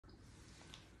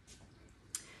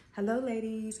Hello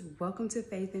ladies, welcome to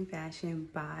Faith and Fashion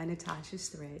by Natasha's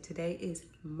Thread. Today is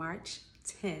March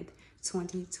 10th,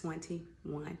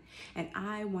 2021, and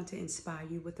I want to inspire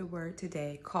you with a word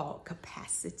today called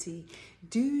capacity.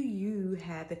 Do you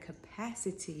have the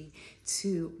capacity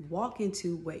to walk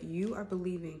into what you are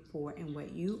believing for and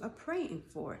what you are praying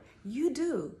for? You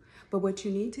do, but what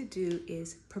you need to do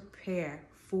is prepare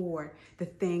for the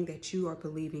thing that you are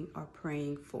believing or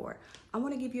praying for. I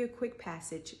want to give you a quick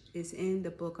passage. It's in the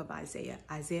book of Isaiah,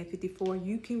 Isaiah 54.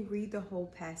 You can read the whole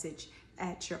passage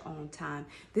at your own time.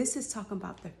 This is talking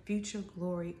about the future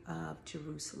glory of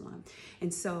Jerusalem.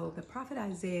 And so the prophet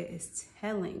Isaiah is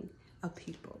telling a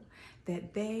people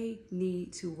that they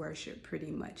need to worship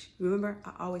pretty much. Remember,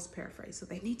 I always paraphrase. So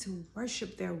they need to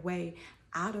worship their way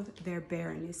out of their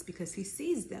barrenness because he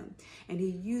sees them, and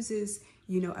he uses,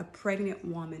 a pregnant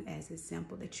woman as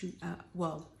example that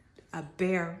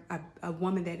a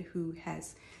woman who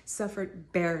has suffered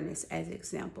barrenness as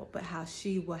example, but how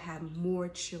she will have more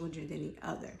children than the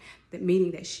other, that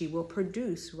meaning that she will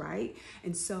produce, right?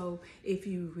 And so if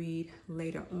you read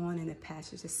later on in the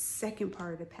passage, the second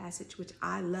part of the passage, which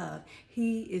I love,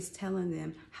 he is telling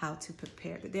them how to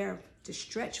prepare, that they're to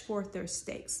stretch forth their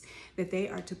stakes, that they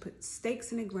are to put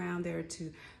stakes in the ground, they're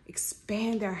to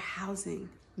expand their housing,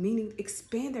 meaning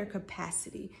expand their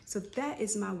capacity. So that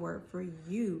is my word for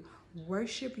you.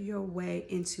 Worship your way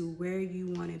into where you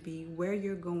want to be, where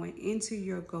you're going, into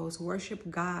your goals. Worship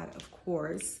God, of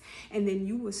course. And then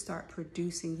you will start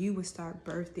producing, you will start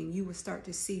birthing, you will start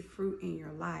to see fruit in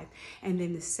your life. And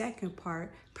then the second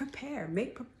part, prepare,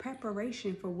 make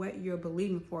preparation for what you're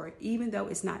believing for, even though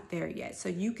it's not there yet. So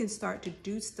you can start to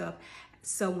do stuff.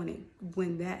 So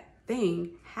when that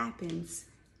thing happens,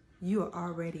 you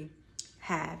already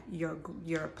have your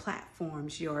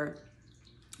platforms, your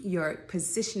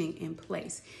positioning in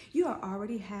place. You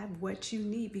already have what you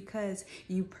need because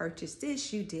you purchased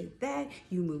this, you did that,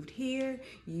 you moved here,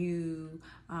 you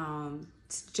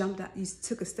jumped out, you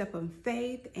took a step of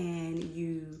faith, and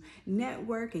you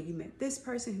network, and you met this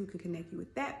person who can connect you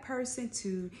with that person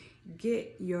to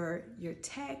get your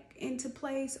tech into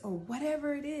place, or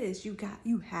whatever it is. You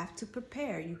have to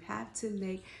prepare. You have to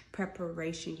make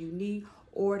preparation. You need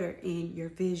order in your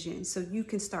vision so you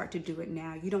can start to do it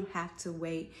now. You don't have to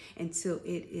wait until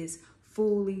it is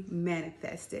fully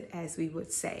manifested, as we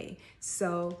would say.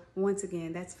 So once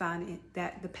again, that's found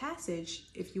that the passage,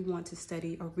 if you want to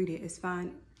study or read it, is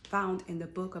found in the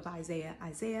book of Isaiah,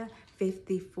 Isaiah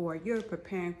 54. You're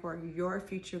preparing for your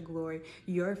future glory,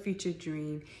 your future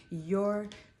dream, your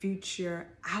future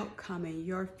outcome, and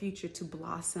your future to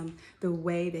blossom the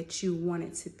way that you want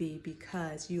it to be,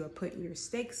 because you are putting your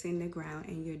stakes in the ground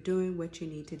and you're doing what you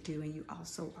need to do, and you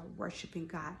also are worshiping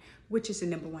God, which is the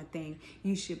number one thing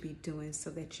you should be doing so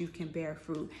that you can bear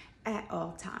fruit at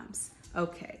all times.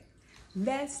 Okay,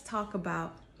 let's talk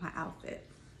about my outfit.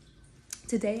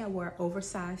 Today I wear an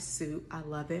oversized suit. I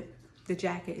love it. The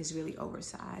jacket is really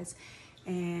oversized.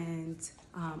 And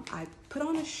I put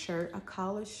on a shirt, a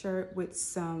collar shirt with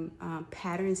some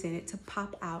patterns in it to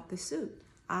pop out the suit.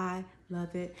 I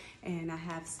love it. And I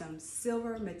have some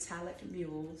silver metallic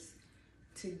mules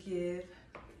to give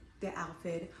the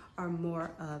outfit or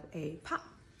more of a pop.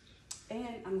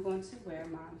 And I'm going to wear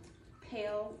my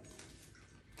pale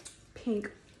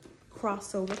pink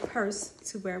crossover purse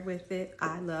to wear with it.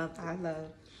 I love.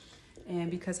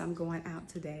 And because I'm going out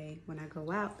today, when I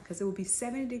go out, because it will be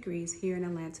 70 degrees here in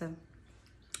Atlanta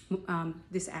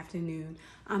this afternoon,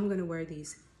 I'm going to wear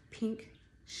these pink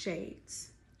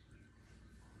shades.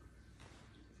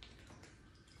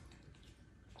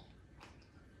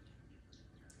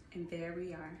 And there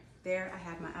we are. There I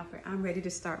have my outfit. I'm ready to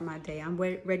start my day. I'm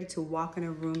ready to walk in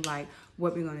a room like,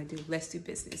 what we're going to do. Let's do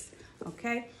business.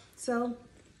 Okay? So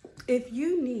if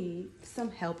you need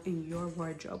some help in your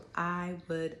wardrobe, I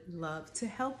would love to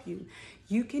help you.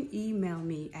 You can email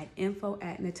me at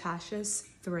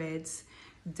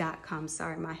info@natashasthreads.com.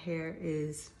 Sorry, my hair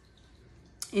is...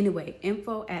 Anyway,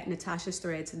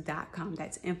 info@natashasthreads.com.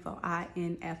 That's info,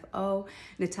 I-N-F-O,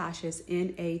 Natasha's,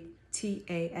 N-A-T-A-S-H-A-S,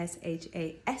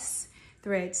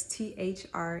 threads,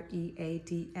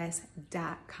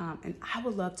 THREADS.com. And I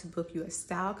would love to book you a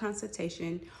style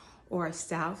consultation or a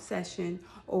style session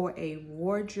or a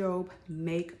wardrobe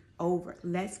makeover.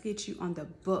 Let's get you on the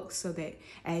book so that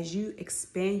as you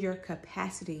expand your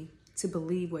capacity to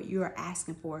believe what you are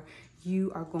asking for, you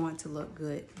are going to look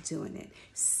good doing it.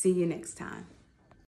 See you next time.